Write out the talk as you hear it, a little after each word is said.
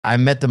I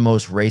met the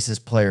most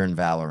racist player in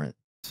Valorant.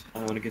 I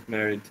want to get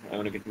married. I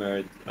want to get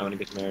married. I want to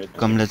get married.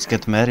 Come, let's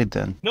get married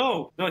then.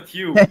 No, not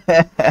you. Indian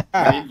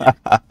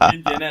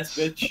ass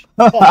bitch.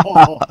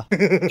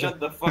 Shut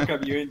the fuck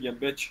up, you Indian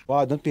bitch.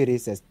 Wow, don't be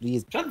racist,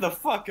 please. Shut the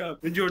fuck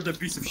up. And you're the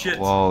piece of shit.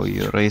 Wow,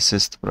 you're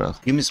racist, bro.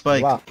 Give me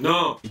spike. Wow.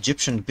 No,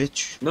 Egyptian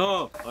bitch.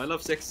 no, I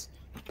love sex.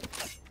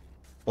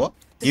 What?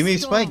 Give me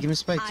spike, give me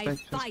spike,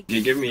 spike.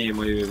 You give me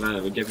my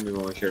man, give me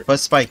my shirt.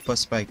 First spike,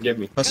 first spike. Give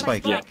me. First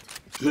spike. Yeah.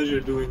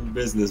 Pleasure doing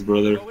business,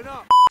 brother.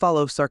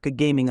 Follow Sarka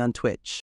Gaming on Twitch.